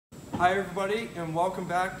Hi everybody, and welcome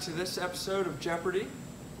back to this episode of Jeopardy!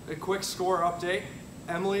 A quick score update.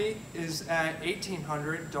 Emily is at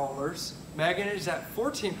 $1,800, Megan is at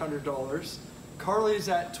 $1,400, Karleigh is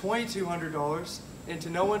at $2,200, and to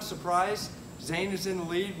no one's surprise, Zayne is in the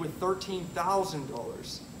lead with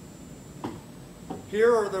 $13,000.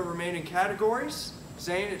 Here are the remaining categories.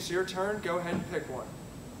 Zayne, it's your turn. Go ahead and pick one.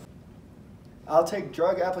 I'll take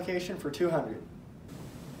drug application for 200.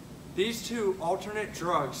 These two alternate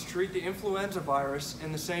drugs treat the influenza virus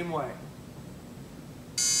in the same way.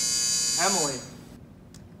 Emily.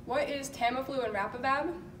 What is Tamiflu and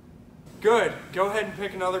Rapibab? Good. Go ahead and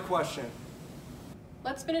pick another question.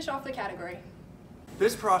 Let's finish off the category.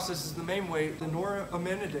 This process is the main way the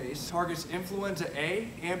neuraminidase targets influenza A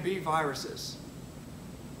and B viruses.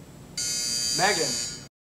 Meggan.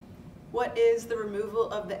 What is the removal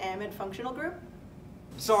of the amide functional group?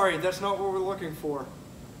 Sorry, that's not what we're looking for.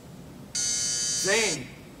 Zayne.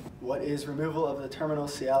 What is removal of the terminal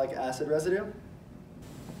sialic acid residue?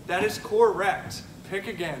 That is correct. Pick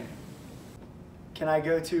again. Can I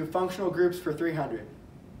go to functional groups for 300?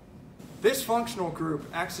 This functional group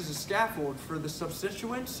acts as a scaffold for the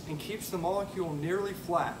substituents and keeps the molecule nearly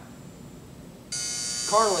flat.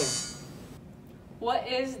 Karleigh. What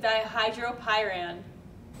is dihydropyran?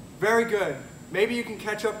 Very good. Maybe you can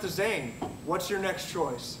catch up to Zayne. What's your next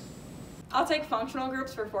choice? I'll take functional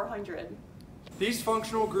groups for 400. These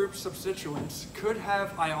functional group substituents could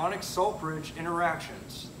have ionic salt bridge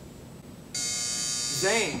interactions.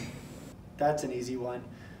 Zayne. That's an easy one.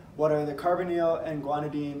 What are the carbonyl and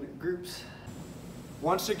guanidine groups?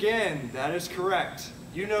 Once again, that is correct.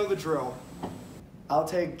 You know the drill. I'll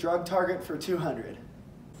take drug target for 200.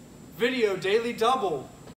 Video daily double.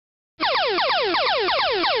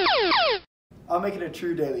 I'll make it a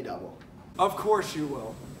true daily double. Of course you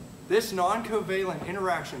will. This non-covalent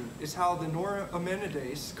interaction is how the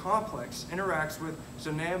neuraminidase complex interacts with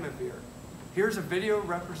Zanamivir. Here's a video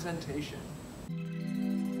representation.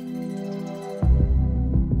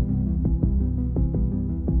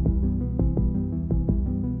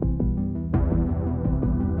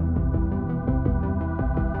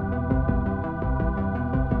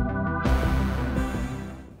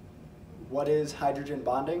 What is hydrogen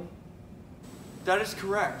bonding? That is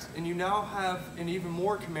correct, and you now have an even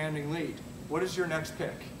more commanding lead. What is your next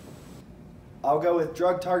pick? I'll go with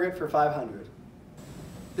drug target for 500.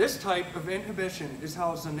 This type of inhibition is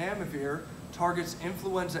how Zanamivir targets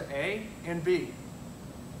influenza A and B.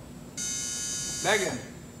 Meggan.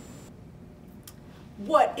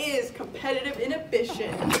 What is competitive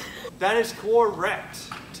inhibition? That is correct.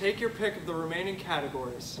 Take your pick of the remaining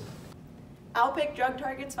categories. I'll pick drug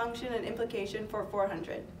targets, function, and implication for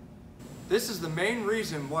 400. This is the main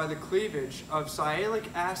reason why the cleavage of sialic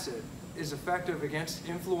acid is effective against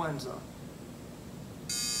influenza.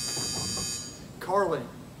 Karleigh.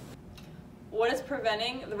 What is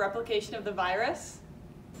preventing the replication of the virus?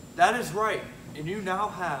 That is right, and you now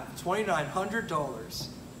have $2,900.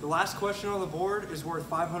 The last question on the board is worth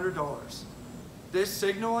 $500. This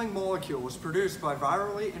signaling molecule was produced by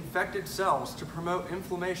virally infected cells to promote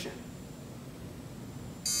inflammation.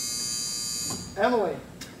 Emily.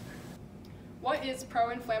 What is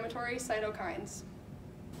pro-inflammatory cytokines?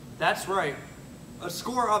 That's right. A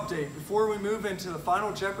score update before we move into the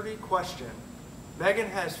final Jeopardy question. Meggan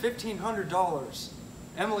has $1,500.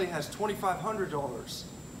 Emily has $2,500.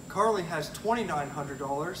 Karleigh has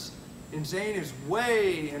 $2,900. And Zayne is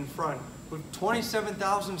way in front with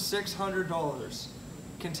 $27,600.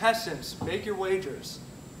 Contestants, make your wagers.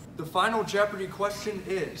 The final Jeopardy question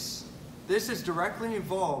is, this is directly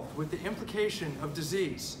involved with the implication of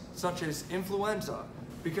disease, such as influenza,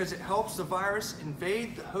 because it helps the virus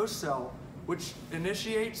invade the host cell, which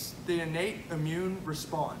initiates the innate immune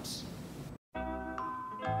response.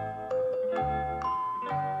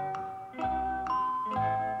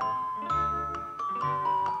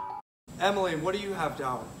 Emily, what do you have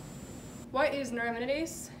down? What is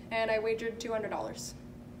neuraminidase? And I wagered $200.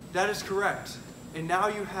 That is correct. And now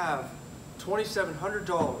you have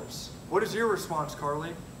 $2,700. What is your response,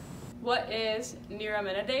 Karleigh? What is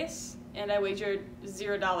neuraminidase? And I wagered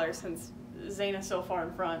 $0 since Zayne is so far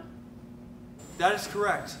in front. That is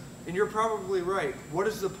correct. And you're probably right. What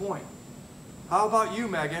is the point? How about you,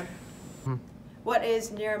 Meggan? What is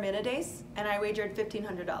neuraminidase? And I wagered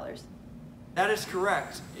 $1,500. That is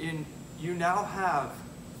correct. And you now have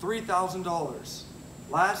 $3,000.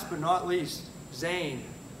 Last but not least, Zayne.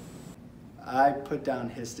 I put down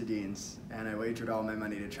histidines, and I wagered all my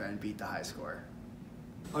money to try and beat the high score.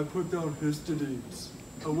 I put down histidines.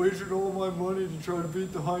 I wagered all my money to try to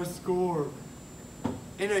beat the high score.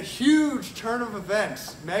 In a huge turn of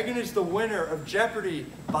events, Meggan is the winner of Jeopardy!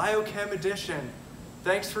 Biochem Edition.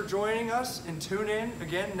 Thanks for joining us, and tune in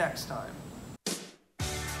again next time.